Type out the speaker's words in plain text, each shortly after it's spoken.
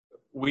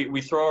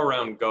we throw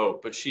around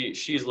GOAT, but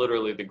she's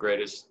literally the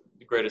greatest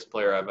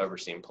player I've ever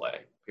seen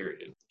play,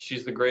 period.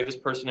 She's the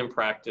greatest person in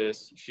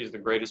practice. She's the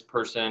greatest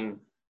person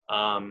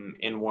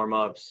in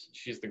warm-ups.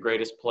 She's the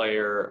greatest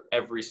player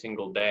every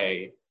single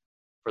day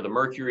for the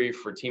Mercury,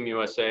 for Team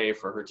USA,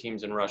 for her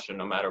teams in Russia,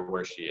 no matter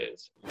where she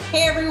is.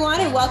 Hey everyone,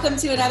 and welcome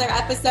to another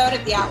episode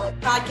of the Outlook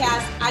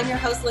Podcast. I'm your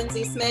host,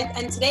 Lindsay Smith,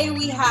 and today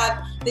we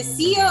have the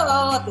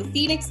COO of the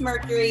Phoenix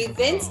Mercury,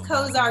 Vince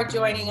Kozar,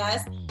 joining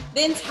us.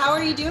 Vince, how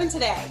are you doing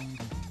today?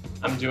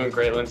 I'm doing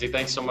great, Lindsay.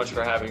 Thanks so much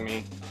for having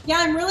me. Yeah,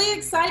 I'm really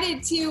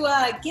excited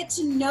to get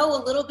to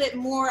know a little bit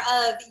more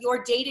of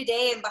your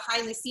day-to-day and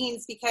behind the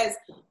scenes, because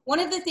one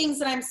of the things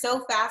that I'm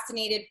so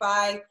fascinated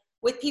by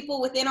with people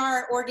within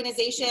our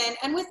organization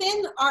and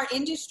within our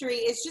industry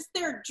is just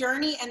their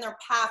journey and their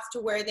path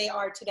to where they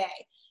are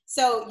today.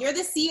 So you're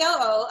the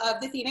COO of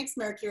the Phoenix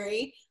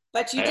Mercury,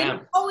 but you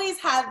didn't always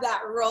have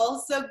that role.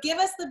 So give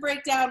us the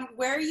breakdown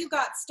where you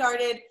got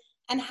started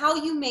and how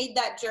you made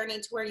that journey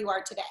to where you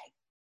are today.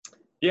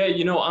 Yeah,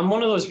 I'm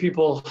one of those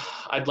people,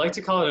 I'd like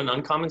to call it an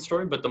uncommon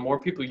story, but the more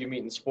people you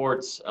meet in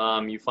sports,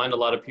 you find a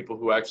lot of people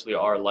who actually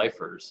are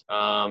lifers.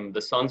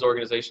 The Suns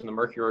organization, the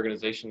Mercury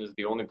organization, is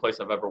the only place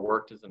I've ever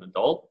worked as an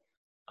adult.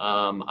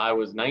 I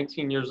was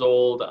 19 years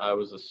old. I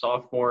was a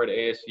sophomore at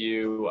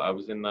ASU. I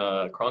was in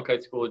the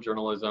Cronkite School of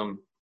Journalism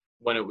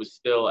when it was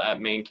still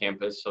at main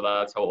campus, so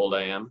that's how old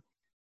I am.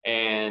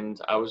 And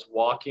I was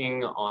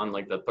walking on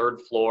like the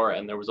third floor,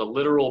 and there was a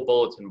literal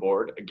bulletin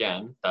board.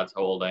 Again, that's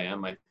how old I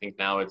am. I think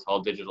now it's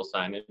all digital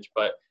signage,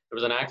 but there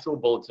was an actual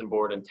bulletin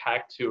board, and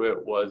tacked to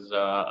it was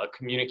a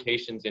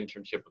communications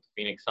internship with the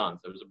Phoenix Suns.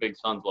 There was a big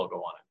Suns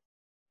logo on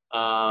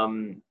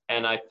it.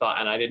 And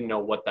I didn't know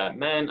what that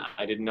meant.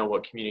 I didn't know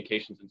what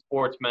communications in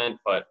sports meant,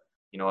 but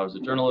I was a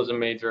journalism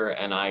major,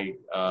 and I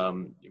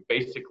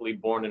basically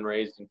born and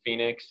raised in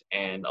Phoenix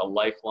and a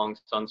lifelong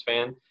Suns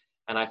fan.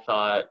 And I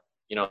thought,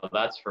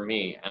 that's for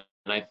me.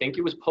 And I think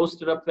it was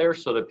posted up there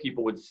so that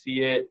people would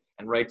see it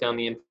and write down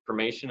the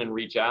information and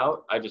reach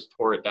out. I just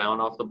tore it down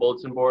off the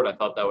bulletin board. I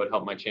thought that would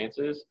help my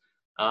chances.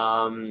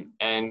 I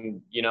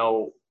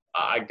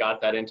got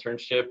that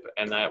internship,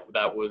 and that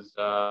was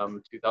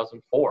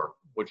 2004,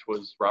 which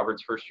was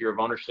Robert's first year of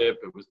ownership.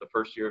 It was the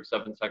first year of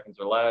 7 seconds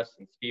or less,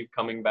 and Steve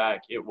coming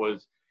back. It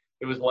was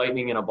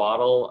lightning in a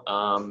bottle,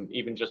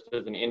 even just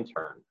as an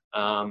intern.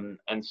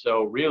 And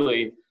so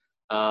really,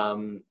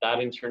 that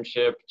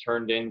internship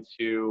turned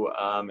into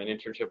an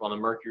internship on the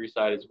Mercury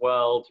side as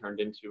well, turned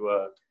into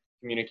a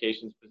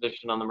communications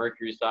position on the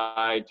Mercury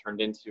side, turned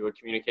into a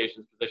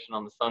communications position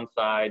on the Sun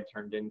side,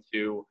 turned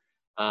into,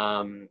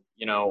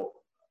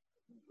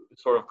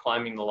 sort of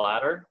climbing the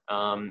ladder.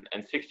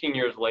 And 16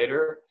 years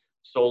later,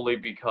 solely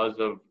because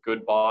of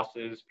good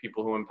bosses,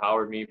 people who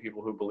empowered me,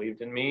 people who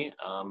believed in me,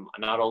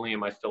 not only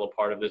am I still a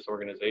part of this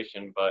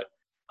organization, but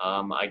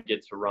I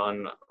get to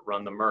run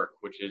the Merc,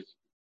 which is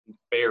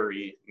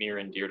very near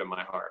and dear to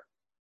my heart.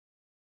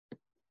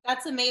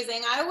 That's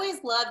amazing. I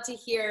always love to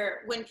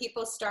hear when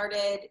people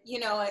started,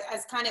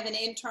 as kind of an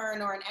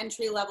intern or an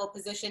entry level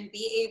position,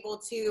 be able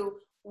to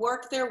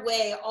work their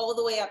way all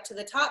the way up to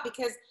the top,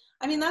 because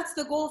that's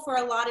the goal for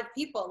a lot of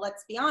people,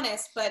 let's be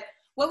honest. But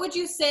what would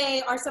you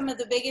say are some of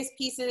the biggest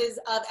pieces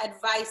of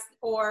advice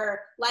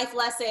or life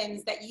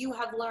lessons that you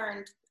have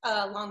learned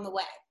along the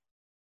way?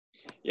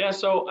 Yeah,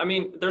 so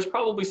there's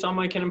probably some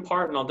I can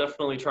impart, and I'll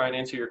definitely try and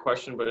answer your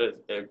question,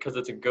 but because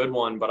it's a good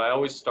one. But I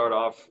always start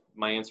off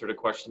my answer to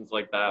questions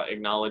like that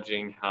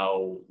acknowledging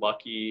how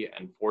lucky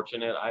and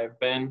fortunate I've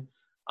been,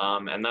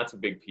 and that's a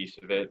big piece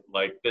of it.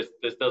 Like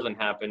this doesn't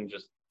happen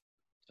just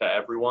to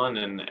everyone,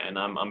 and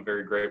I'm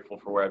very grateful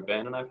for where I've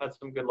been, and I've had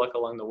some good luck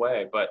along the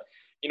way. But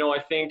I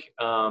think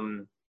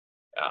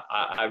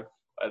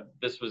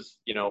this was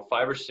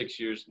 5 or 6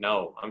 years.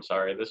 No, I'm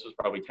sorry, this was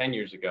probably 10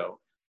 years ago.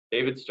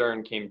 David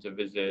Stern came to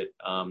visit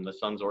the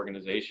Suns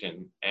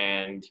organization,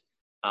 and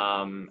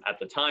at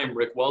the time,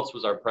 Rick Welts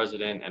was our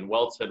president, and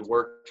Welts had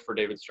worked for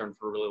David Stern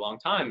for a really long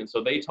time, and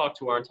so they talked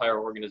to our entire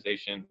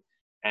organization,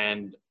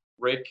 and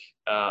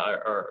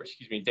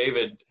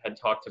David had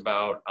talked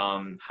about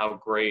how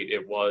great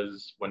it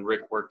was when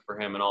Rick worked for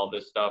him and all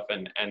this stuff,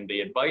 and the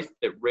advice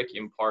that Rick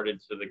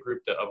imparted to the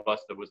group of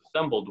us that was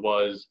assembled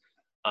was,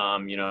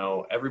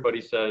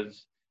 everybody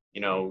says,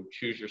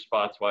 choose your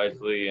spots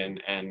wisely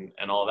and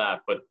all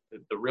that. But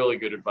the really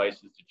good advice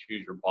is to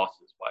choose your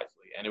bosses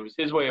wisely. And it was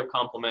his way of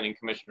complimenting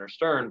Commissioner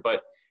Stern,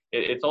 but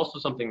it's also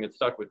something that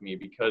stuck with me,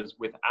 because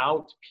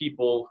without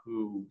people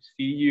who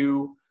see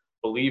you,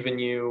 believe in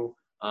you,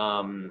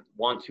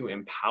 want to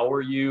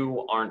empower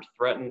you, aren't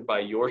threatened by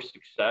your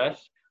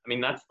success,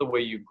 that's the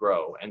way you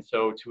grow. And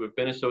so to have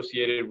been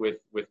associated with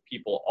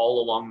people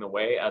all along the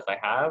way, as I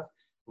have,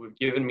 who have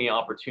given me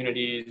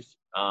opportunities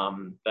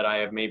that I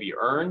have maybe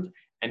earned,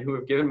 and who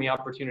have given me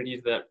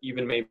opportunities that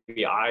even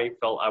maybe I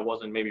felt I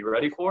wasn't maybe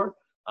ready for.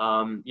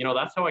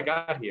 That's how I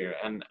got here.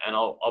 And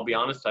I'll be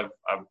honest, I've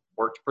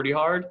worked pretty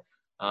hard.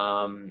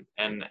 And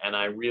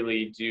I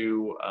really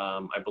do,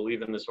 I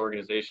believe in this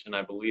organization.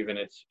 I believe in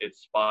its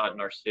spot in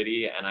our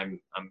city. And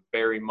I'm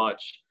very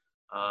much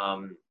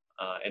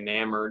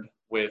enamored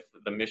with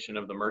the mission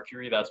of the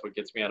Mercury. That's what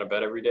gets me out of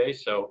bed every day.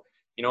 So,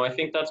 you know, I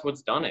think that's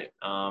what's done it.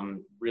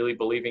 Really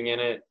believing in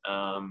it,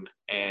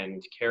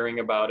 and caring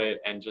about it,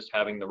 and just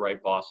having the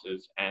right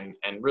bosses, and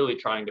really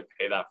trying to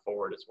pay that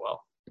forward as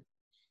well.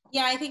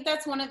 Yeah, I think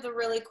that's one of the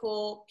really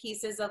cool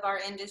pieces of our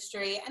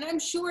industry. And I'm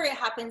sure it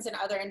happens in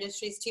other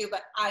industries too,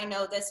 but I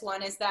know this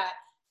one is that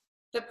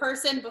the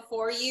person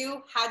before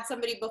you had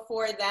somebody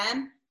before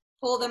them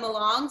pull them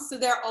along. So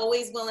they're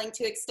always willing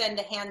to extend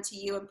a hand to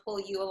you and pull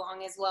you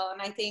along as well.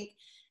 And I think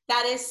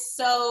that is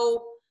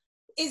so,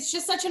 it's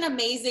just such an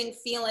amazing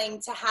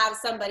feeling to have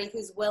somebody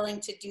who's willing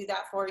to do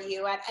that for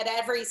you at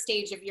every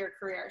stage of your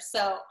career.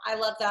 So I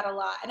love that a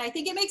lot. And I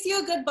think it makes you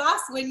a good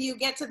boss when you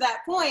get to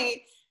that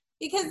point,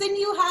 because then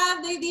you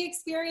have the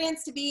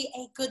experience to be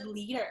a good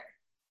leader.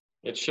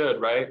 It should,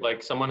 right?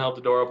 Like, someone held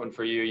the door open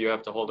for you, you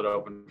have to hold it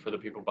open for the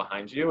people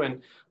behind you.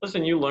 And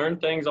listen, you learn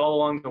things all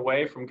along the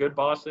way from good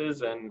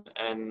bosses and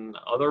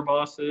other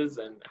bosses,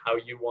 and how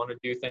you want to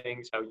do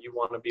things, how you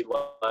want to be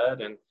led.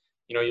 And,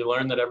 you know, you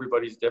learn that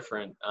everybody's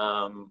different.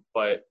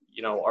 But,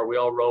 you know, are we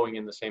all rowing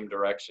in the same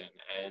direction?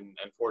 And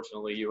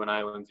fortunately, you and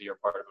I, Lindsay, are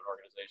part of an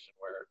organization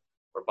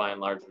where by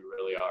and large we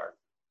really are.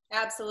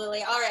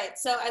 Absolutely. All right.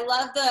 So I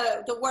love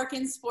the work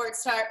in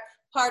sports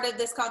part of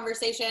this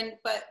conversation,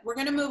 but we're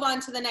going to move on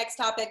to the next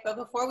topic. But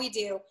before we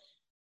do,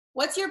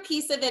 what's your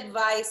piece of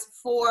advice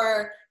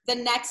for the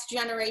next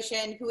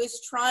generation who is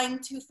trying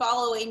to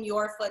follow in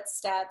your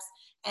footsteps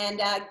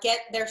and get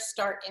their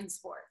start in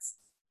sports?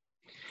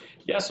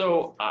 Yeah,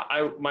 so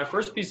my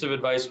first piece of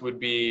advice would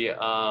be,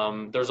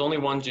 there's only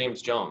one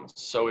James Jones.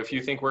 So if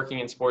you think working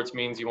in sports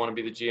means you want to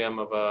be the GM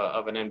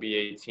of an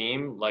NBA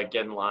team, like,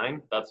 get in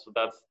line. That's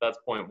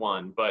point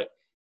one. But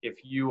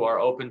if you are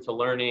open to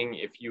learning,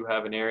 if you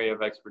have an area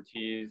of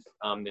expertise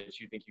that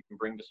you think you can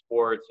bring to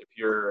sports,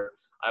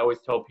 I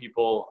always tell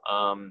people,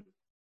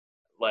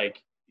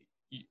 like,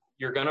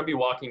 you're going to be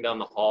walking down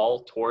the hall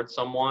towards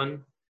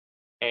someone,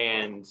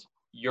 and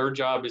your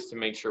job is to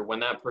make sure when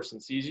that person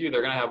sees you,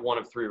 they're going to have one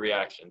of three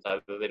reactions.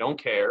 Either they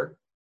don't care,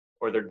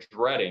 or they're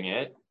dreading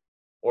it,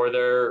 or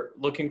they're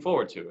looking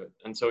forward to it.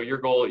 And so your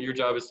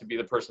job is to be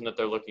the person that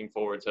they're looking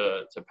forward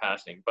to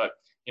passing. But,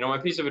 you know, my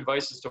piece of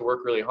advice is to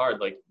work really hard.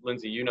 Like,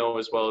 Lindsay, you know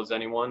as well as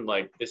anyone,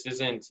 like, this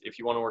isn't, if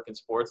you want to work in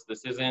sports,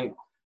 this isn't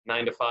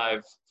 9 to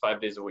 5, 5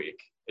 days a week.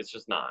 It's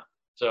just not.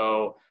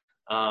 So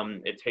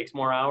it takes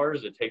more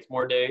hours. It takes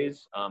more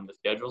days. The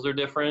schedules are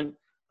different.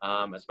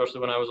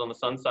 Especially when I was on the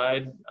Sun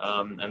side,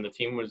 and the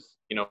team was,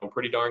 you know,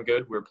 pretty darn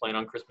good. We were playing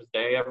on Christmas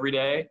Day every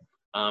day.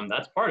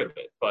 That's part of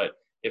it. But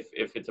if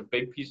it's a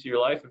big piece of your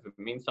life, if it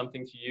means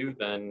something to you,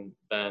 then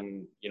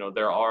you know,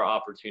 there are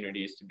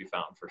opportunities to be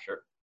found for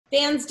sure.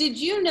 Fans, did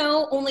you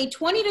know only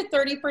 20 to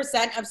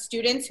 30% of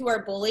students who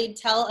are bullied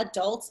tell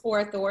adults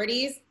or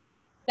authorities?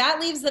 That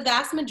leaves the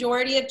vast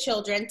majority of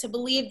children to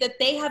believe that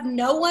they have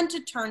no one to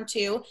turn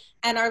to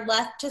and are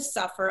left to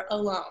suffer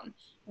alone.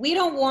 We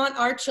don't want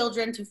our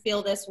children to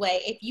feel this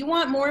way. If you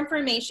want more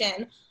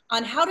information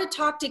on how to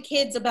talk to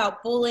kids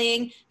about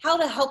bullying, how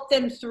to help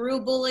them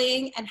through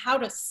bullying, and how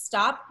to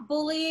stop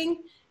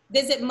bullying,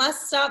 visit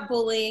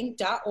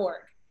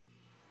muststopbullying.org.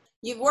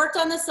 You've worked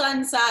on the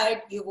Sun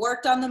side, you've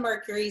worked on the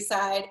Mercury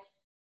side.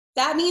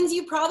 That means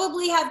you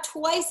probably have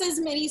twice as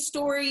many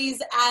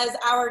stories as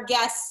our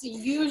guests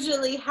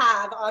usually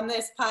have on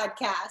this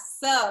podcast.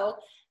 So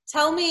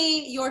tell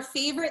me your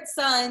favorite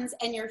Suns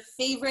and your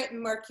favorite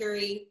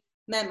Mercury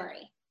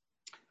memory.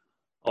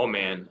 Oh,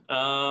 man.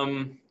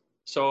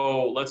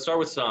 So let's start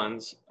with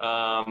Suns.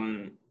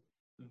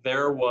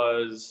 There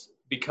was,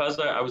 because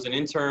I was an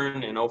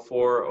intern in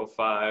 04,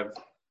 05,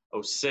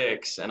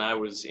 06, and I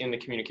was in the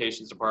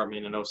communications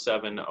department in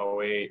 07,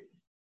 08,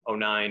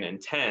 09,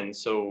 and 10.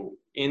 So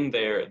in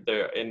there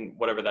in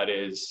whatever that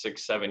is,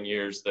 6-7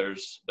 years,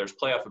 there's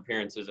playoff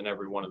appearances in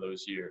every one of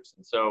those years.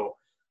 And so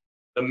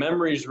the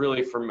memories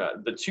really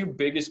the two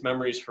biggest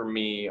memories for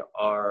me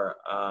are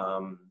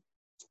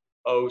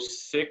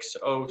 06,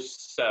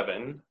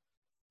 07.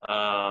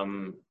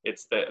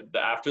 It's the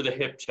after the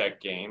hip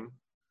check game.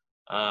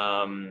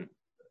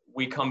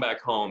 We come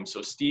back home.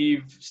 So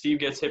Steve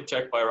gets hip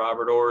checked by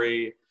Robert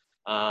Horry.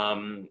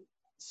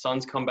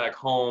 Suns come back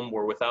home.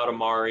 We're without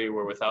Amari.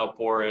 We're without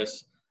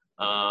Boris.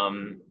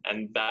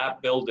 And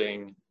that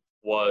building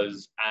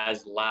was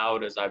as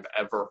loud as I've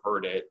ever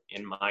heard it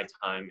in my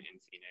time in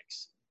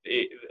Phoenix.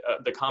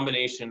 The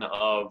combination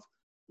of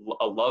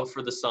a love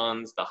for the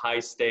Suns, the high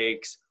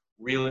stakes,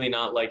 really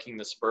not liking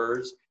the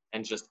Spurs,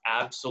 and just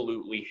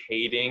absolutely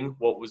hating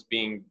what was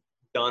being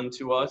done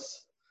to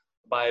us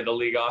by the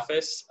league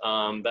office.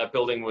 That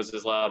building was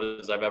as loud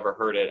as I've ever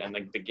heard it, and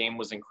the game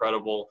was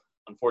incredible.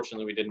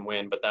 Unfortunately, we didn't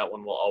win, but that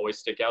one will always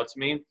stick out to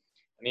me. And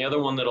the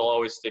other one that'll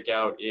always stick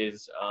out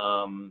is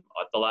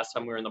the last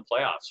time we were in the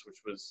playoffs,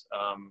 which was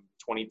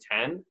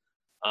 2010.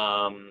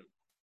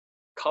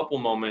 Couple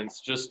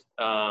moments, just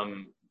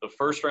the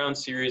first round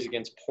series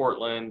against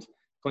Portland,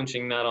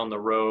 clinching that on the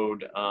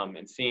road,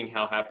 and seeing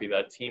how happy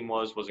that team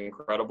was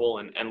incredible.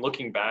 And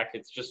looking back,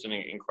 it's just an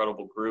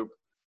incredible group.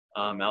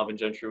 Alvin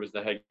Gentry was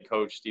the head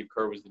coach. Steve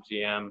Kerr was the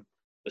GM.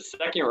 The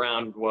second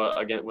round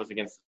was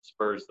against the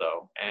Spurs,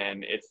 though,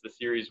 and it's the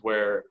series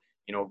where,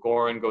 you know,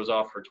 Goran goes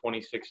off for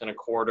 26 and a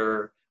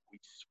quarter. We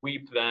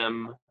sweep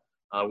them.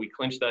 We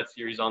clinch that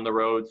series on the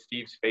road.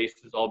 Steve's face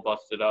is all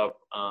busted up.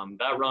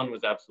 That run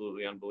was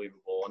absolutely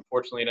unbelievable.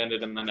 Unfortunately, it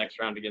ended in the next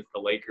round against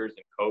the Lakers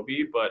and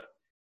Kobe, but,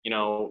 you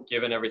know,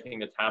 given everything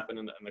that's happened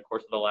in the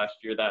course of the last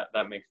year,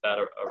 that makes that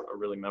a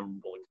really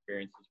memorable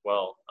experience as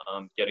well,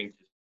 getting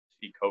to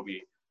see Kobe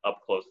up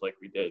close like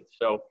we did.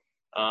 So,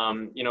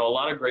 you know, a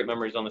lot of great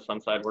memories on the Sun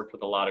side, worked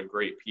with a lot of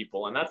great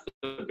people. And that's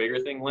the bigger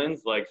thing,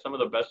 Linz. Like, some of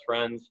the best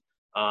friends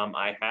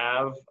I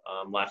have.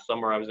 Last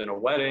summer I was in a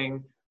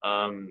wedding.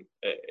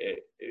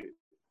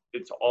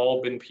 It's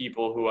all been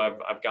people who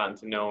I've gotten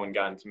to know and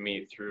gotten to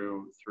meet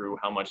through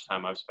how much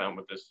time I've spent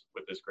with this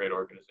great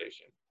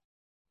organization.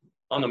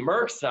 On the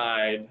Merc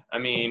side, I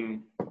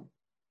mean,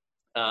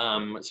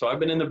 so I've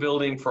been in the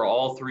building for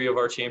all three of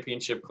our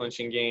championship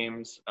clinching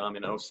games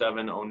in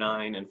 07,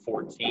 09, and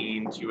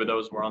 14. 2 of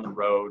those were on the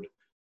road.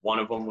 One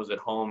of them was at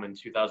home in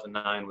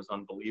 2009, was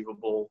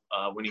unbelievable,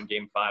 winning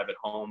Game 5 at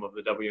home of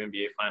the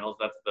WNBA Finals.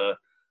 That's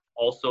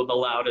also the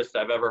loudest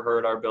I've ever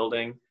heard our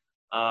building.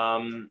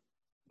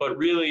 But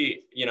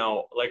really, you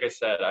know, like I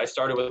said, I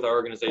started with our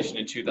organization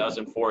in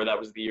 2004. That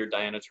was the year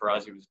Diana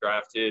Taurasi was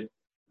drafted.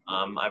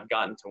 I've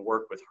gotten to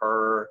work with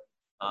her,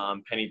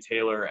 Penny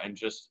Taylor, and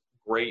just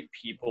great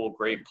people,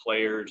 great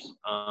players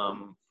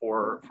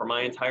for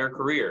my entire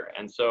career.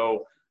 And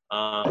so,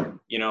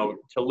 you know,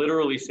 to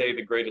literally say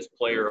the greatest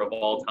player of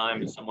all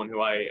time is someone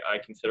who I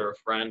consider a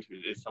friend, who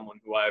is someone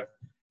who I've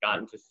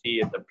gotten to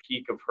see at the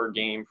peak of her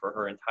game for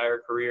her entire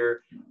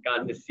career,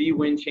 gotten to see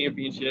win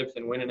championships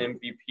and win an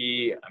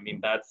MVP. I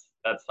mean, that's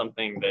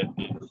something that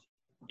is,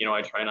 you know,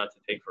 I try not to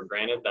take for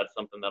granted. That's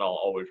something that I'll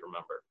always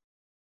remember.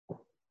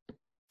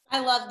 I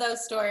love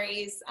those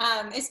stories,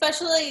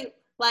 especially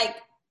like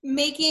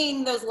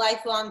making those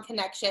lifelong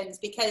connections,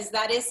 because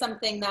that is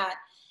something that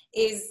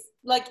is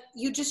like,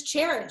 you just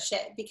cherish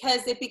it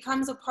because it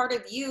becomes a part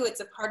of you. It's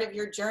a part of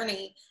your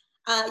journey.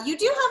 You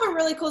do have a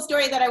really cool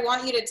story that I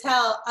want you to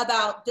tell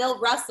about Bill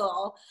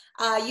Russell.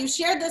 You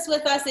shared this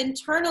with us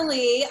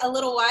internally a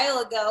little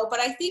while ago,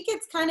 but I think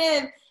it's kind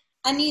of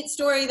a neat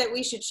story that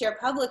we should share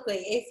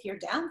publicly if you're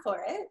down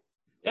for it.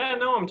 Yeah,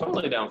 no, I'm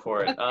totally down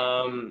for it.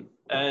 Okay.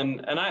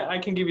 And I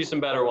can give you some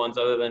better ones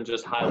other than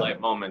just highlight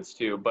moments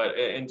too. But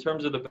in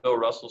terms of the Bill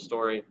Russell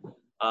story,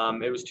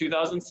 it was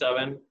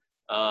 2007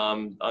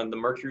 on the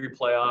Mercury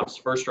playoffs.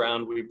 First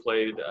round, we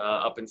played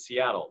up in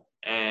Seattle.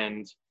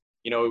 And,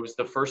 you know, it was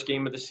the first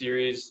game of the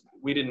series.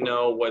 We didn't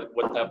know what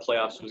that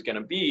playoffs was going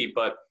to be,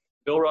 but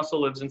Bill Russell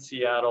lives in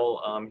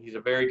Seattle. He's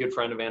a very good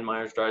friend of Ann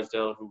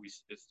Myers-Drysdale, who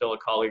is still a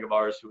colleague of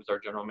ours, who was our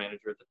general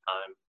manager at the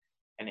time.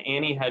 And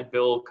Annie had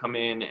Bill come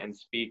in and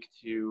speak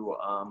to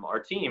our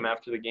team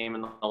after the game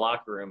in the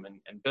locker room.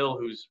 And Bill,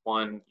 who's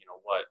won, you know,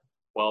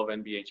 12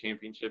 NBA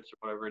championships or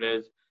whatever it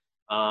is,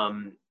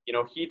 you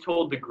know, he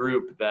told the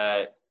group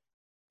that,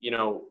 you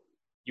know,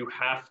 you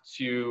have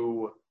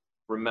to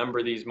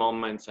remember these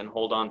moments and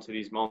hold on to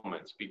these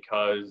moments,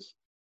 because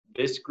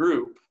this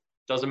group,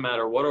 doesn't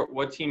matter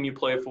what team you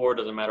play for,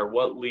 doesn't matter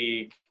what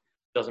league,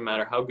 doesn't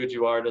matter how good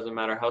you are, doesn't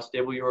matter how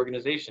stable your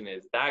organization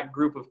is, that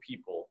group of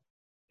people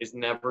is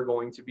never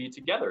going to be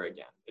together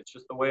again. It's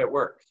just the way it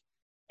works.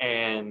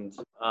 And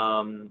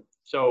to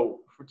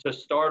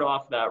start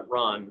off that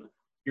run,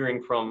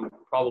 hearing from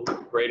probably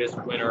the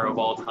greatest winner of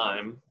all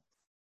time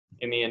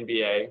in the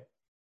NBA,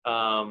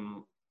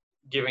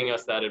 giving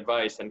us that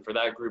advice, and for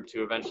that group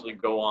to eventually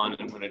go on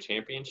and win a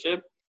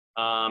championship,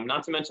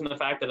 not to mention the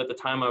fact that at the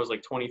time I was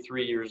like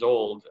 23 years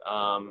old,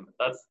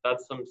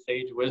 that's some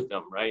sage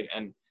wisdom, right?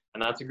 And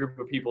that's a group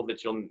of people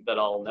that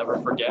I'll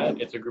never forget.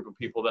 It's a group of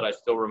people that I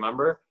still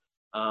remember.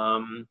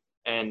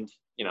 And,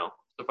 you know,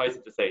 suffice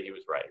it to say, he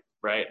was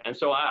right? And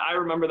so I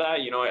remember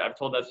that. You know, I've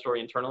told that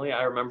story internally.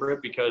 I remember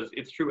it because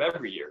it's true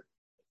every year.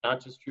 It's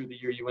not just true the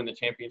year you win the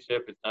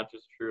championship. It's not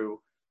just true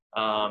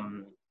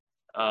 1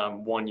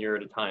 year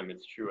at a time.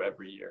 It's true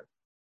every year.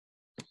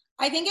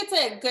 I think it's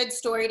a good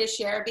story to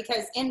share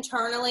because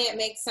internally it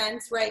makes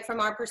sense, right, from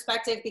our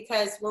perspective,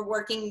 because we're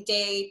working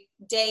day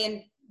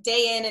in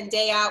and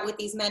day out with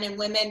these men and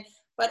women.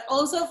 But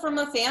also from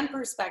a fan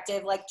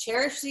perspective, like,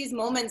 cherish these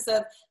moments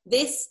of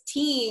this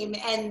team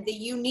and the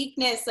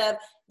uniqueness of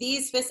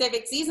these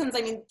specific seasons.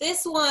 I mean,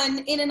 this one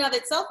in and of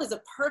itself is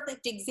a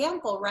perfect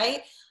example,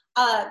 right?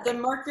 The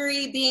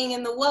Mercury being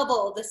in the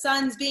bubble, the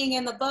Suns being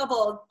in the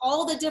bubble,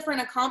 all the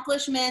different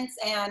accomplishments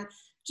and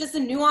just the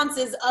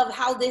nuances of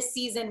how this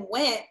season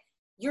went.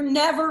 You're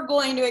never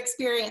going to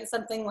experience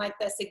something like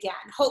this again,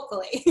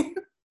 hopefully.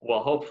 Well,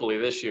 hopefully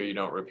this year you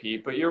don't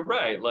repeat, but you're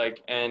right.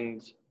 Like,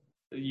 and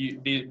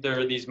there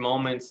are these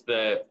moments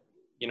that,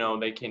 you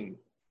know,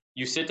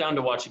 you sit down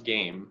to watch a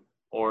game,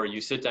 or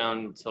you sit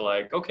down to,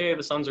 like, okay,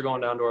 the Suns are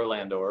going down to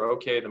Orlando, or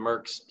okay, the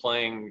Mercs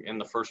playing in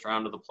the first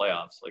round of the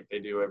playoffs like they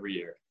do every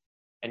year.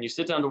 And you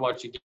sit down to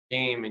watch a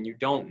game and you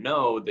don't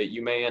know that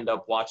you may end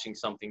up watching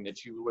something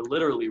that you will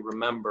literally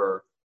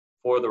remember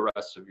for the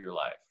rest of your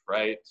life,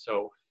 right?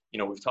 So, you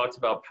know, we've talked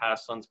about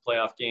past Suns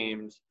playoff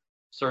games.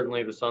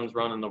 certainly the Suns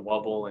run in the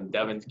Wubble and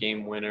Devin's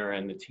game winner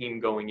and the team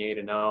going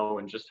 8-0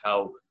 and just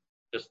how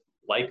just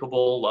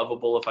likable,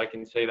 lovable, if I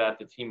can say that,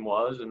 the team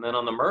was. And then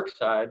on the Merc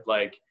side,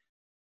 like,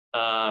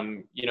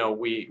 you know,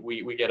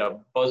 we get a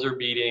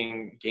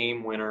buzzer-beating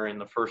game winner in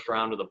the first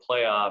round of the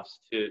playoffs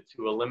to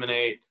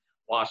eliminate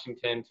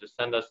Washington, to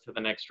send us to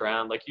the next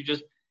round. Like,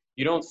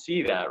 you don't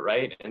see that,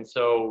 right? And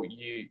so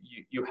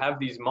you have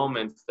these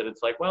moments that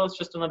it's like, well, it's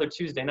just another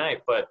Tuesday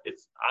night, but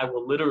I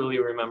will literally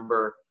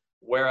remember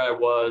where I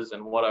was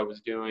and what I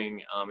was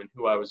doing, and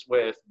who I was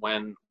with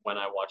when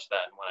I watched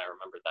that and when I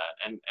remembered that.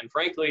 And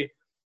frankly,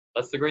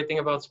 that's the great thing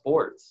about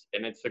sports,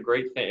 and it's a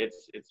great thing.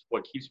 It's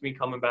what keeps me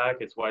coming back.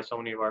 It's why so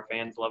many of our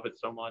fans love it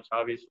so much,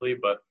 obviously.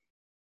 But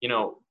you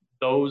know,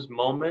 those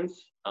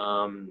moments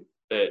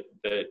that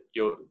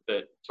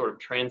sort of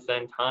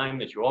transcend time,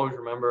 that you always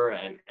remember,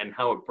 and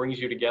how it brings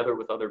you together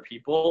with other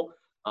people.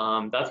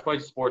 That's why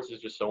sports is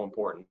just so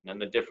important,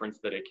 and the difference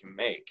that it can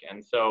make.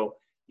 And so,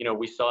 you know,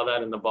 we saw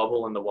that in the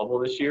bubble and the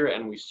Wubble this year,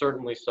 and we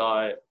certainly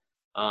saw it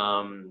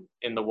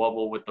in the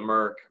Wubble with the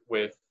Merc,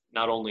 with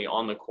not only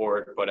on the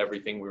court, but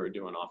everything we were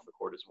doing off the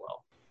court as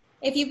well.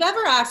 If you've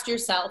ever asked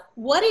yourself,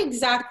 what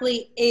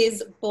exactly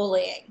is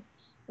bullying?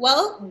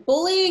 Well,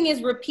 bullying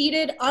is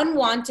repeated,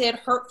 unwanted,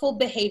 hurtful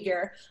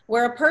behavior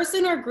where a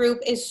person or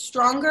group is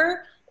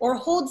stronger or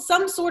holds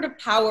some sort of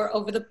power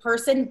over the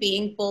person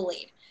being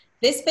bullied.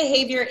 This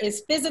behavior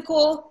is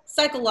physical,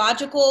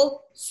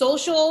 psychological,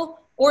 social,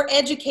 or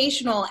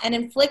educational and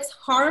inflicts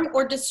harm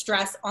or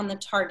distress on the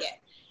target.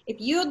 If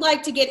you would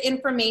like to get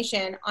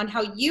information on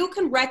how you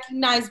can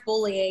recognize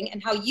bullying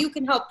and how you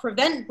can help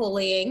prevent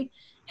bullying,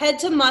 head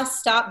to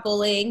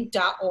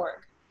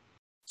muststopbullying.org.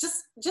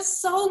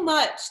 Just so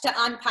much to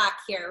unpack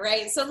here,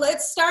 right? So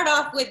let's start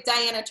off with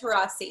Diana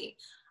Taurasi.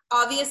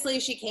 Obviously,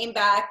 she came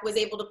back, was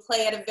able to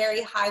play at a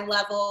very high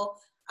level.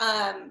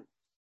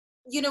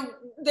 You know,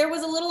 there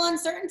was a little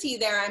uncertainty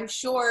there, I'm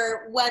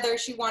sure, whether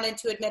she wanted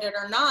to admit it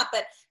or not,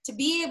 but to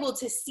be able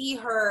to see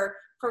her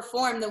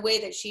perform the way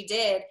that she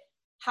did,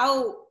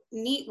 how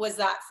neat was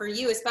that for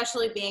you,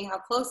 especially being how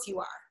close you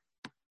are?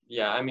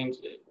 Yeah, I mean,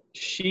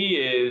 she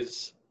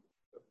is,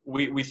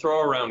 we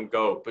throw around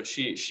GOAT, but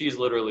she's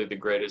literally the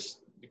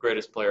greatest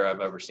player I've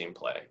ever seen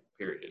play,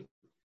 period.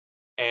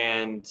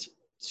 And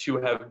to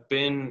have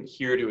been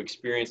here to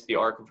experience the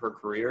arc of her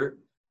career,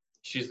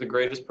 she's the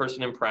greatest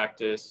person in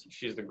practice.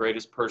 She's the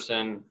greatest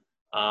person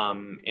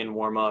in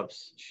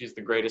warm-ups. She's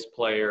the greatest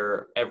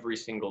player every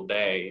single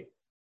day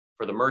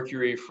for the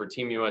Mercury, for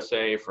Team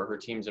USA, for her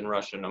teams in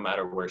Russia, no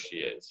matter where she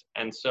is.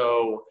 And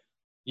so,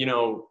 you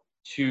know,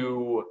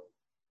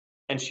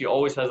 and she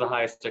always has the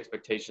highest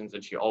expectations,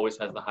 and she always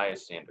has the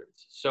highest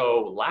standards.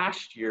 So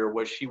last year,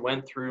 what she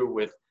went through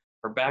with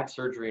her back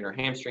surgery and her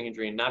hamstring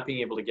injury and not being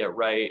able to get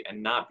right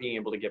and not being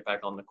able to get back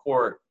on the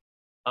court,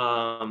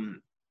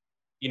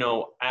 you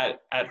know,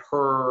 at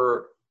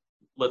her,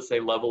 let's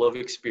say, level of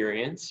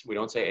experience, we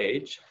don't say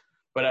age,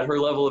 but at her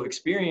level of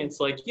experience,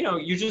 like, you know,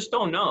 you just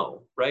don't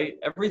know, right?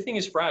 Everything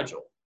is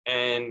fragile.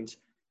 And,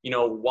 you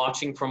know,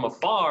 watching from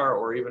afar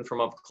or even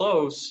from up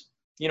close,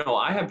 you know,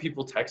 I have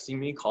people texting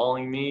me,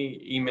 calling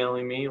me,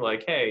 emailing me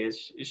like, hey,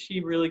 is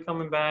she really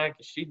coming back?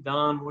 Is she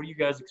done? What are you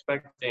guys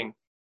expecting?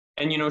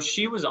 And, you know,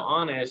 she was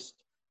honest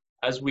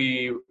as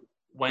we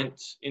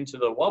went into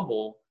the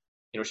Wubble.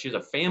 You know, she has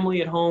a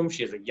family at home.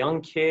 She has a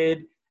young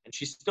kid. And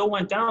she still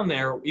went down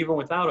there even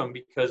without him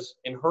because,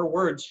 in her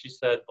words, she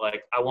said,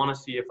 like, I want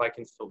to see if I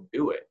can still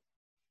do it.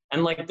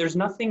 And, like, there's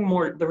nothing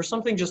more. There was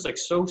something just, like,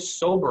 so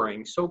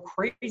sobering, so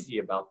crazy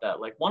about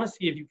that. Like, want to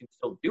see if you can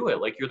still do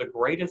it. Like, you're the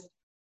greatest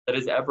that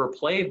has ever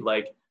played.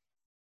 Like,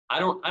 I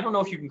don't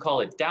know if you can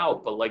call it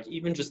doubt, but, like,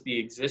 even just the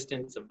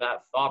existence of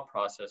that thought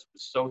process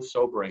was so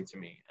sobering to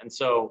me. And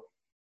so,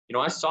 you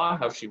know, I saw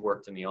how she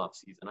worked in the off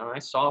season, and I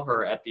saw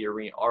her at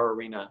our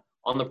arena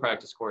on the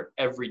practice court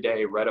every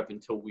day right up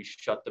until we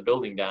shut the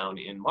building down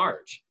in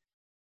March.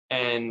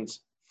 And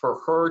for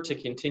her to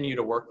continue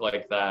to work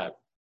like that,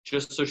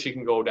 just so she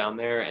can go down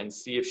there and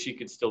see if she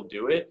could still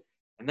do it,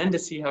 and then to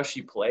see how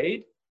she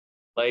played,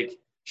 like,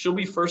 she'll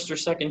be first or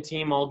second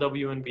team all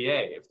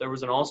WNBA. If there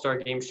was an all-star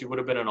game, she would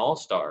have been an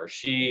all-star.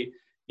 She,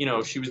 you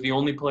know, she was the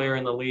only player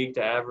in the league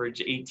to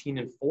average 18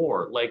 and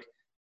 4. Like,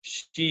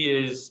 she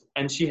is,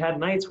 and she had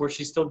nights where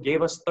she still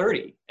gave us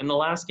 30. In the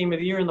last game of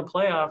the year in the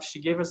playoffs, she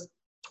gave us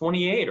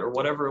 28 or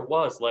whatever it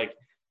was, like,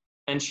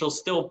 and she'll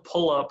still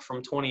pull up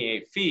from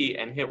 28 feet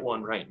and hit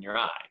one right in your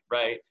eye,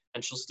 right?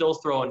 And she'll still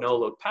throw a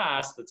no-look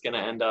pass that's going to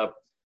end up,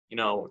 you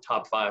know,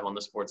 top 5 on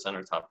the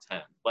SportsCenter top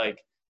 10.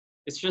 Like,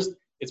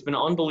 it's been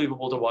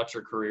unbelievable to watch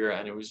her career,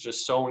 and it was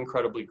just so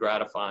incredibly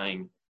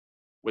gratifying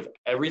with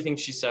everything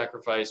she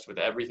sacrificed, with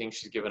everything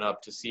she's given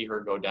up, to see her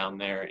go down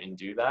there and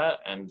do that.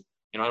 And,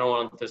 you know, I don't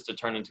want this to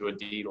turn into a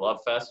D love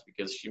fest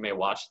because she may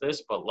watch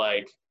this, but,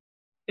 like,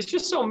 it's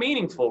just so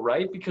meaningful,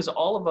 right? Because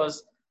all of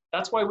us,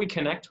 that's why we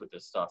connect with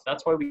this stuff.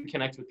 That's why we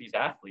connect with these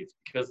athletes,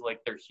 because,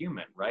 like, they're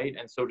human, right?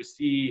 And so to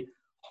see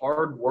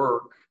hard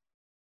work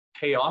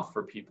pay off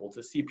for people,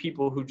 to see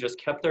people who just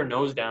kept their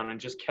nose down and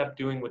just kept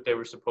doing what they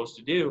were supposed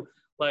to do,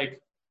 like,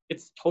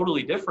 it's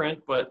totally different,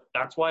 but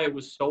that's why it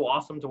was so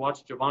awesome to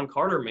watch Javon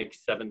Carter make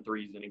 7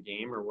 threes in a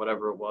game or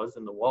whatever it was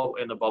in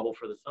the bubble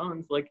for the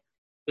Suns. Like,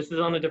 this is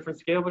on a different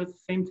scale, but it's the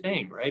same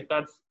thing, right?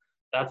 That's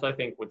I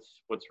think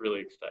what's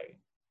really exciting.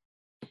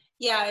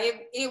 Yeah,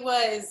 it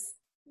was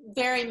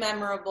very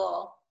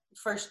memorable,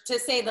 to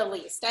say the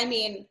least. I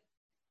mean,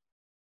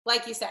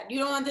 like you said, you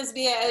don't want this to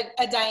be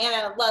a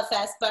Diana love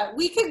fest, but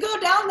we could go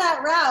down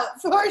that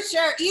route for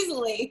sure,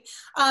 easily.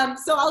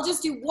 So I'll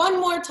just do one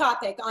more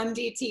topic on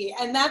DT,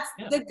 and that's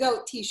the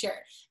GOAT t-shirt.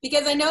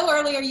 Because I know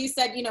earlier you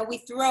said, we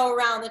throw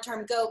around the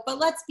term GOAT, but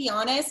let's be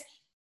honest,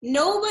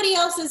 nobody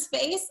else's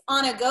face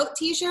on a GOAT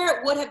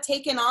t-shirt would have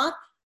taken off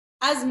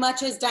as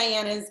much as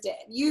Diana's did.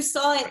 You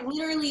saw it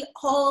literally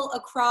all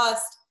across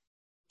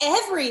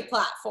every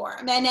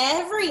platform and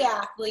every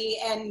athlete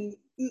and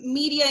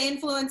media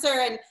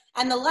influencer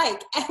and the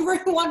like.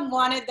 Everyone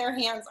wanted their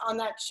hands on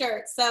that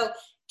shirt. So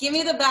give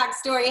me the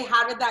backstory.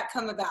 How did that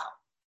come about?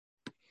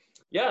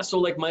 Yeah, so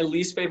like my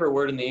least favorite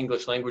word in the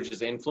English language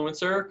is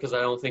influencer, because I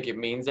don't think it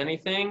means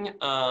anything.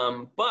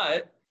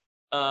 But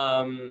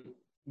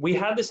we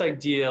had this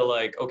idea,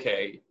 like,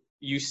 okay,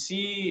 you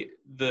see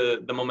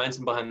the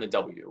momentum behind the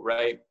W,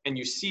 right? And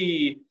you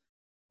see,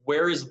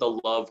 where is the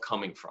love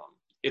coming from?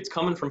 It's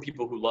coming from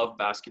people who love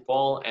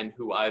basketball and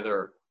who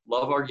either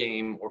love our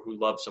game or who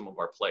love some of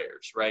our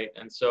players, right?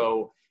 And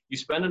so you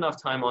spend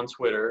enough time on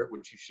Twitter,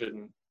 which you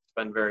shouldn't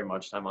spend very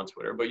much time on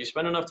Twitter, but you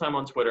spend enough time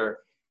on Twitter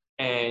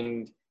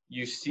and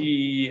you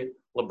see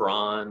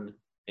LeBron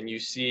and you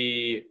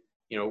see,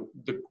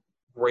 the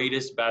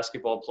greatest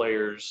basketball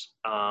players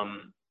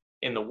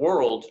in the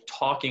world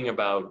talking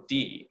about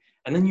D.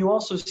 And then you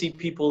also see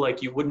people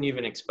like you wouldn't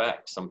even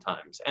expect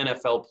sometimes,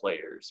 NFL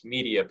players,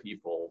 media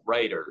people,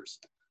 writers.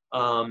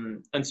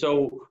 And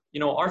so,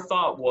 our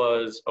thought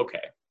was,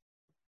 okay,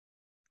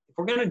 if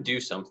we're going to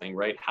do something,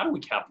 right, how do we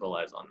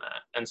capitalize on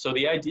that? And so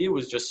the idea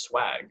was just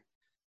swag.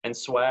 And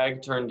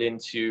swag turned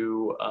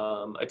into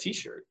a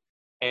t-shirt.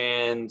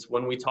 And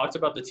when we talked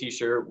about the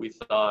t-shirt, we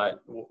thought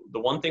the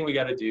one thing we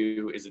got to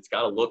do is it's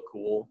got to look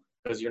cool,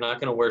 because you're not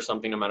going to wear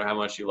something no matter how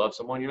much you love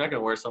someone. You're not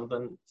going to wear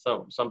something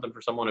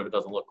for someone if it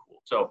doesn't look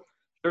cool. So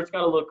shirt's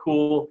got to look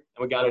cool,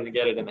 and we got to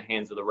get it in the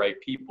hands of the right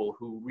people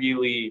who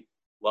really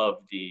love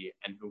D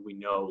and who we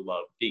know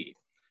love D.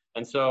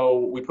 And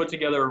so we put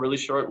together a really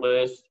short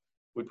list.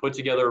 We put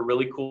together a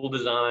really cool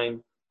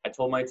design. I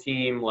told my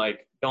team,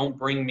 like, don't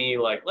bring me,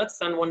 like, let's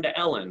send one to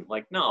Ellen.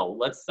 Like, no,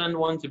 let's send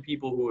one to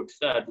people who have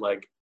said,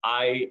 like,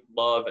 I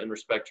love and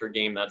respect her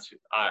game.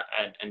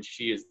 And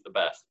she is the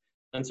best.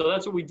 And so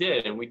that's what we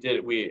did. And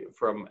we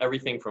from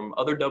everything from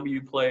other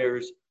W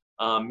players,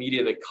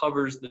 media that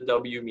covers the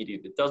W, media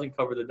that doesn't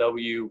cover the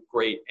W,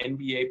 great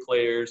NBA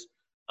players.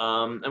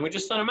 And we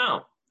just sent them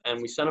out. And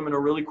we sent them in a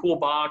really cool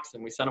box,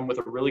 and we sent them with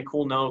a really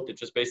cool note that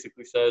just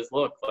basically says,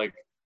 look, like,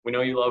 we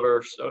know you love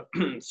her,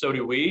 so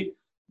do we.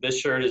 This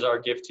shirt is our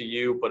gift to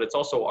you, but it's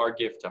also our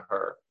gift to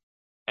her.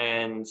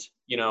 And,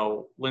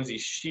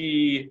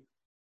 Lindsay,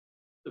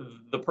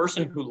 the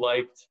person who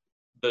liked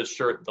the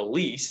shirt the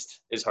least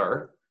is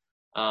her.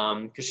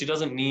 Because she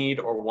doesn't need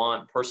or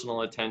want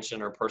personal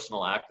attention or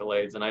personal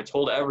accolades. And I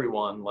told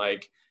everyone,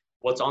 like,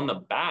 what's on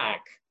the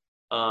back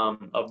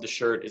of the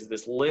shirt is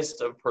this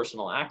list of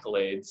personal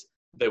accolades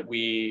that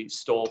we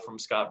stole from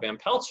Scott Van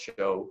Pelt's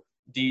show.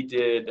 Dee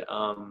did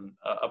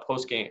a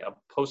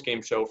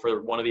post-game show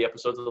for one of the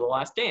episodes of The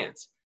Last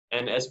Dance.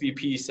 And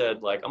SVP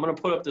said, like, I'm going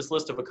to put up this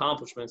list of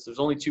accomplishments. There's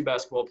only 2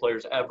 basketball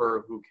players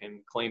ever who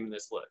can claim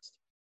this list.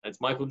 And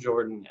it's Michael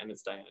Jordan and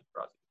it's Diana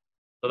Taurasi.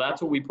 So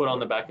that's what we put on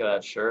the back of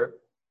that shirt.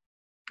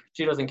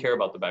 She doesn't care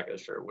about the back of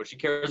the shirt. What she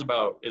cares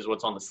about is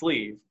what's on the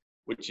sleeve,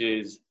 which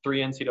is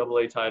 3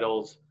 NCAA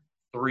titles,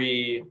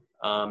 3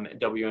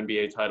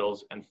 WNBA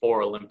titles, and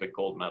 4 Olympic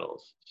gold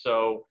medals.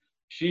 So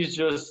she's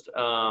just,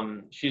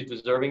 she's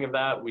deserving of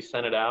that. We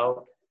sent it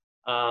out.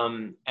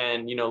 And,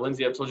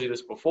 Lindsay, I've told you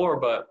this before,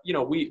 but,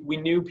 we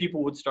knew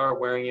people would start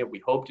wearing it. We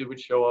hoped it would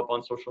show up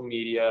on social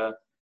media.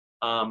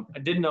 I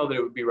didn't know that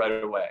it would be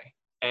right away.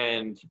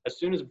 And as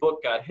soon as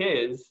Book got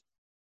his,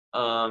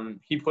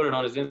 he put it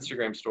on his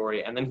Instagram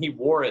story, and then he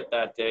wore it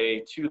that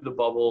day to the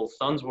bubble.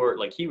 Suns were,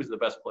 like, he was the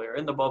best player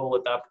in the bubble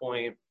at that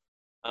point.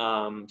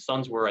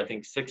 Suns were, I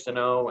think,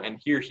 6-0, and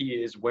here he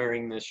is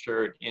wearing this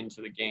shirt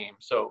into the game.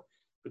 So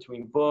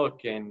between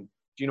Book and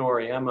Gino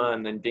Auriemma,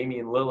 and then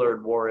Damian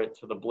Lillard wore it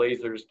to the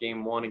Blazers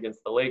game 1 against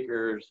the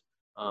Lakers.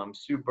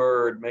 Sue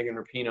Bird, Megan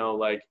Rapinoe,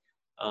 like,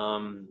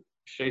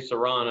 Shea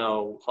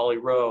Serrano, Holly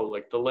Rowe,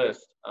 like, the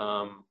list.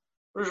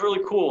 It was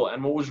really cool.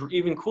 And what was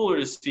even cooler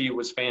to see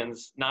was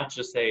fans not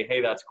just say,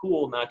 hey, that's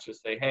cool, not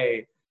just say,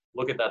 hey,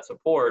 look at that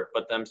support,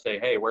 but them say,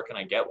 hey, where can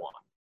I get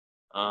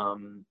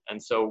one?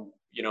 And so,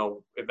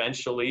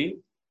 eventually,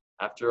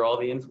 after all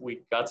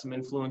we got some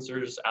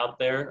influencers out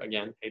there,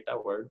 again, hate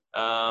that word,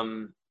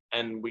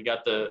 and we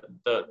got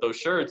those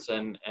shirts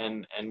and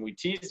we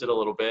teased it a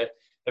little bit.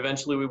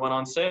 Eventually we went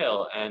on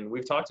sale, and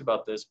we've talked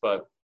about this,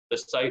 but the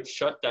site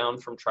shut down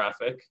from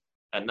traffic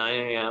at 9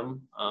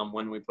 a.m.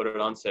 When we put it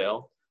on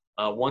sale.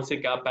 Once it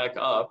got back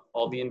up,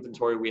 all the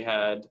inventory we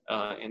had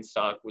in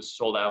stock was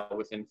sold out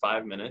within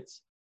 5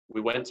 minutes.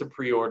 We went to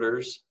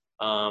pre-orders.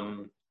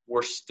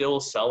 We're still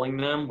selling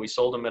them. We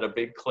sold them at a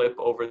big clip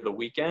over the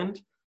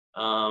weekend.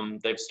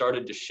 They've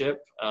started to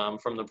ship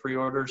from the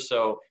pre-orders.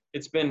 So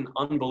it's been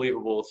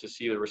unbelievable to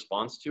see the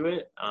response to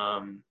it.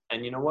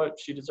 And you know what?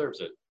 She deserves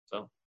it.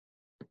 So.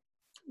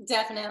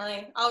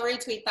 Definitely. I'll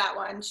retweet that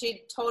one.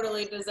 She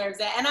totally deserves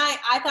it. And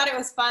I thought it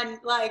was fun.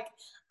 Like,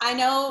 I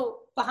know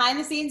behind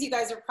the scenes, you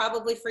guys are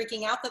probably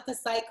freaking out that the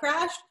site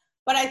crashed,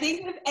 but I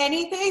think if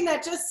anything,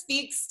 that just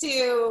speaks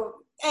to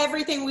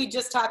everything we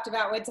just talked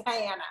about with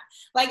Diana.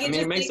 Like,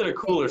 it makes it a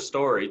cooler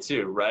story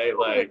too, right?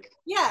 Like,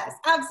 yes,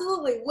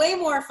 absolutely. Way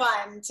more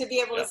fun to be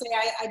able to say,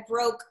 I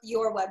broke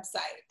your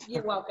website.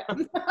 You're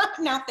welcome.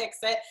 Now fix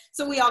it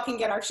so we all can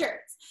get our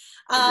shirts.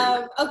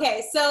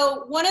 Okay,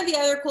 so one of the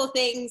other cool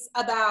things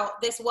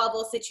about this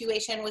Wubble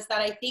situation was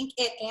that I think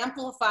it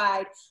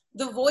amplified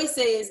the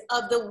voices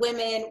of the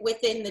women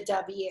within the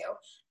W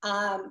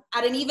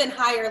at an even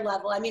higher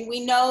level. I mean,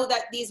 we know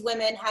that these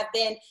women have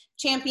been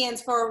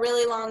champions for a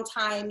really long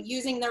time,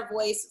 using their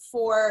voice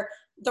for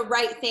the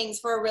right things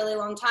for a really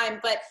long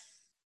time. But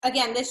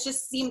again, this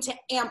just seemed to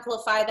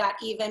amplify that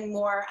even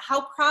more.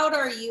 How proud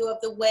are you of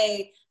the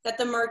way that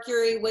the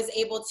Mercury was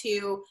able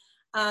to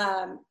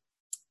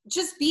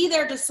just be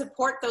there to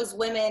support those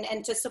women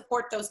and to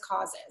support those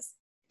causes?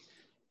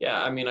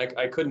 Yeah, I mean,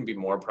 I couldn't be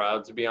more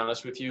proud, to be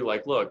honest with you.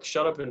 Like, look,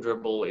 shut up and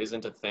dribble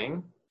isn't a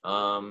thing.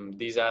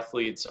 These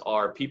athletes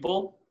are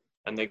people,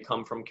 and they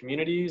come from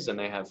communities, and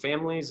they have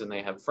families, and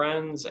they have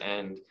friends,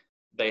 and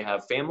they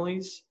have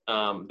families.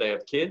 They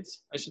have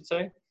kids, I should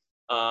say.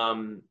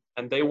 And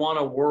they want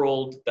a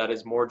world that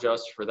is more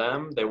just for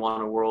them. They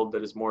want a world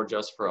that is more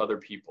just for other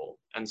people.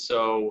 And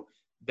so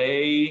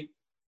they,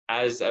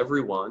 as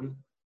everyone,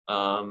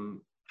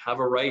 have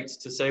a right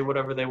to say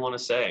whatever they want to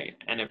say.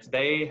 And if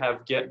they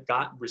have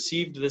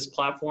received this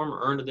platform,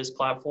 earned this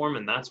platform,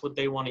 and that's what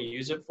they want to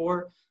use it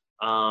for,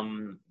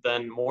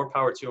 then more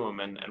power to them.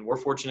 And we're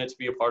fortunate to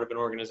be a part of an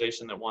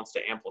organization that wants to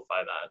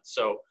amplify that.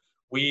 So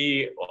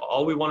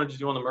all we wanted to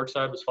do on the Merc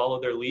side was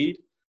follow their lead.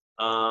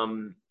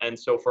 And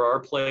so for our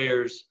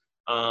players,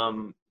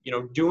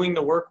 doing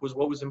the work was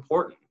what was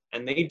important.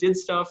 And they did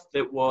stuff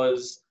that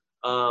was,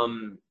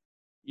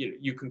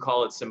 you can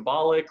call it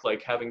symbolic,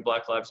 like having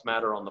Black Lives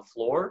Matter on the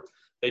floor.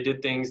 They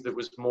did things that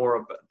was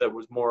more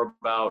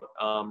about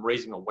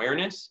raising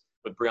awareness,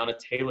 with Breonna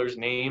Taylor's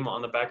name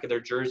on the back of their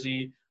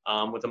jersey,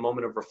 with a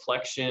moment of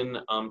reflection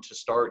to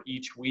start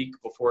each week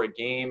before a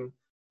game,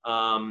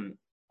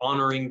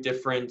 honoring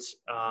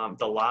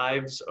the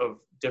lives of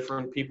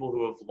different people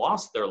who have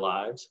lost their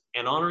lives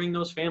and honoring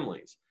those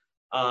families.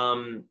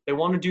 They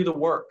want to do the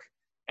work.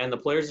 And the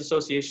Players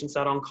Association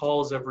sat on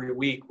calls every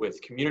week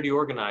with community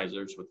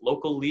organizers, with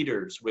local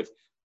leaders, with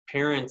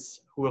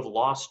parents who have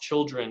lost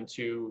children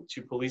to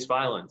police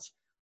violence.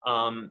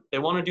 They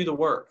want to do the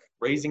work,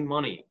 raising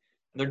money,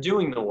 and they're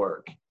doing the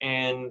work.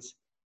 And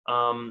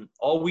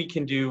all we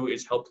can do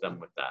is help them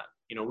with that.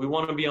 We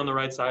want to be on the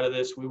right side of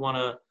this. We want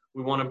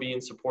to be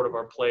in support of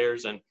our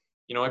players. And,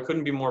 I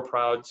couldn't be more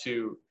proud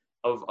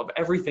of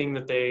everything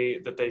that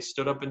they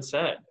stood up and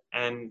said.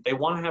 And they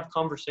want to have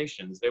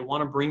conversations. They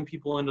want to bring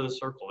people into the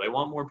circle. They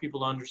want more people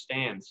to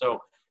understand.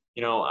 So,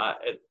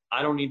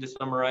 I don't need to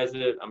summarize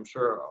it. I'm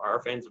sure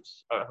our fans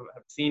have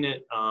seen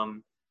it.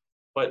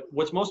 But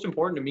what's most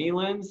important to me,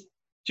 Lens,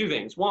 two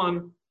things.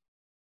 One,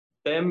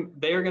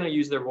 they are going to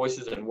use their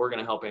voices and we're going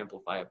to help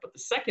amplify it. But the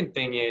second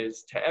thing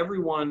is, to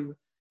everyone,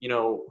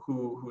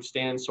 who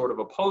stands sort of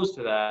opposed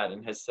to that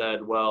and has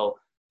said, well,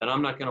 then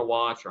I'm not going to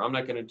watch, or I'm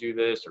not going to do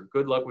this, or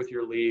good luck with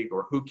your league,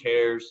 or who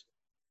cares.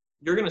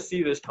 You're going to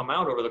see this come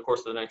out over the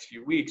course of the next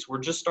few weeks. We're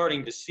just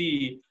starting to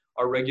see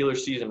our regular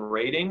season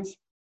ratings.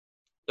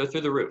 They're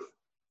through the roof.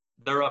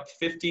 They're up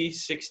 50,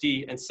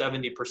 60, and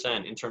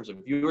 70% in terms of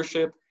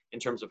viewership, in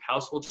terms of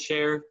household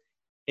share,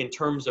 in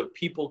terms of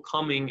people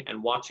coming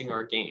and watching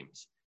our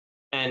games.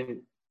 And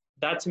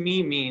that to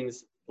me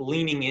means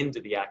leaning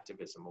into the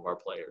activism of our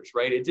players,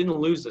 right? It didn't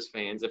lose us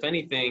fans. If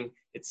anything,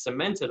 it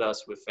cemented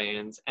us with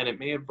fans, and it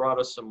may have brought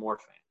us some more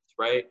fans,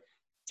 right?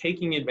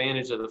 Taking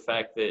advantage of the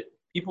fact that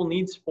people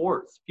need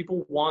sports.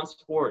 People want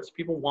sports.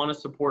 People want to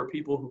support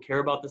people who care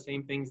about the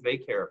same things they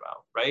care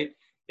about, right?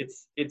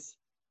 It's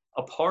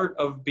a part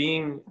of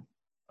being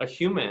a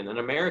human, an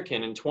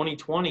American in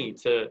 2020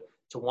 to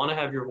want to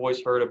have your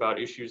voice heard about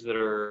issues that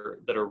are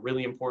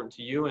really important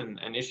to you,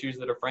 and issues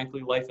that are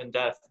frankly life and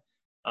death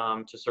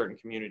to certain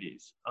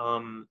communities.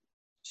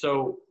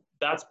 So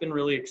that's been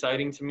really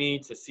exciting to me,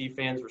 to see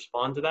fans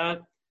respond to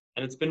that.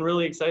 And it's been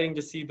really exciting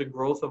to see the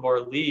growth of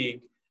our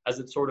league as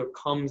it sort of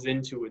comes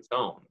into its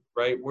own,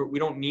 right? We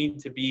don't need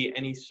to be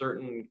any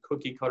certain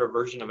cookie cutter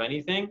version of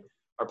anything.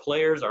 Our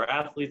players, our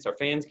athletes, our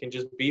fans can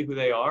just be who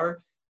they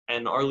are.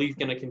 And our league's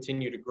going to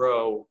continue to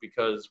grow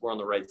because we're on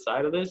the right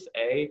side of this,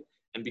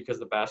 and because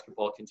the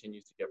basketball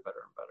continues to get better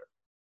and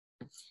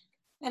better.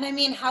 And I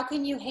mean, how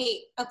can you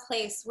hate a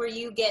place where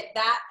you get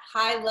that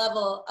high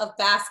level of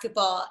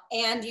basketball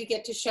and you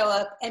get to show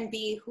up and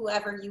be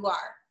whoever you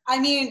are? I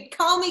mean,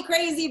 call me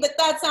crazy, but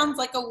that sounds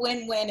like a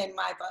win-win in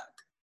my book.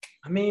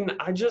 I mean,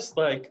 I just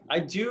like, I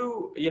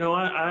do, you know,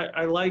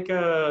 I like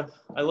a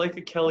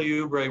Kelly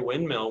Oubre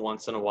windmill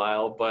once in a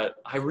while, but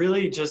I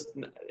really just,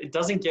 it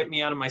doesn't get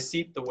me out of my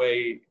seat the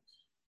way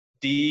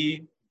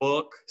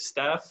Book,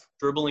 Steph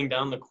dribbling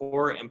down the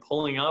court and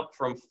pulling up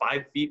from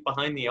 5 feet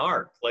behind the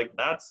arc. Like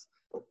that's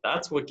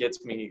what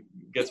gets me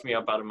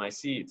up out of my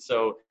seat.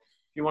 So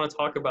if you want to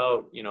talk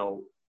about, you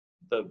know,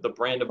 the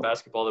brand of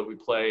basketball that we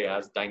play,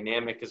 as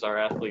dynamic as our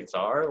athletes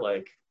are,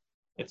 like,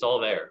 it's all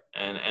there,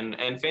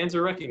 and fans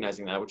are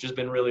recognizing that, which has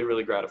been really,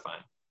 really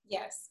gratifying.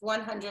 Yes,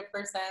 100%.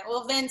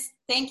 Well, Vince,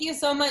 thank you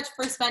so much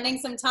for spending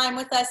some time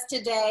with us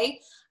today.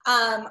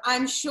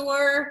 I'm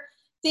sure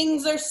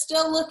things are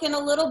still looking a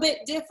little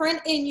bit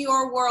different in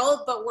your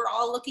world, but we're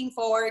all looking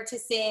forward to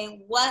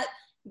seeing what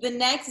the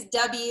next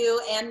W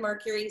and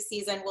Mercury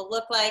season will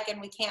look like, and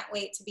we can't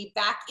wait to be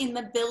back in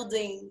the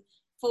building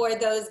for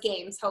those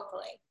games,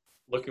 hopefully.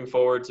 Looking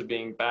forward to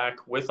being back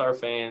with our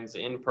fans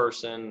in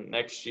person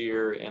next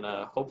year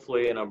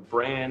hopefully in a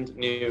brand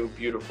new,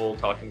 beautiful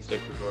Talking Stick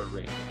Resort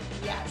Arena.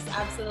 Yes,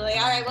 absolutely.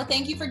 All right. Well,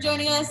 thank you for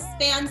joining us,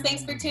 fans.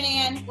 Thanks for tuning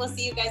in. We'll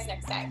see you guys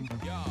next time.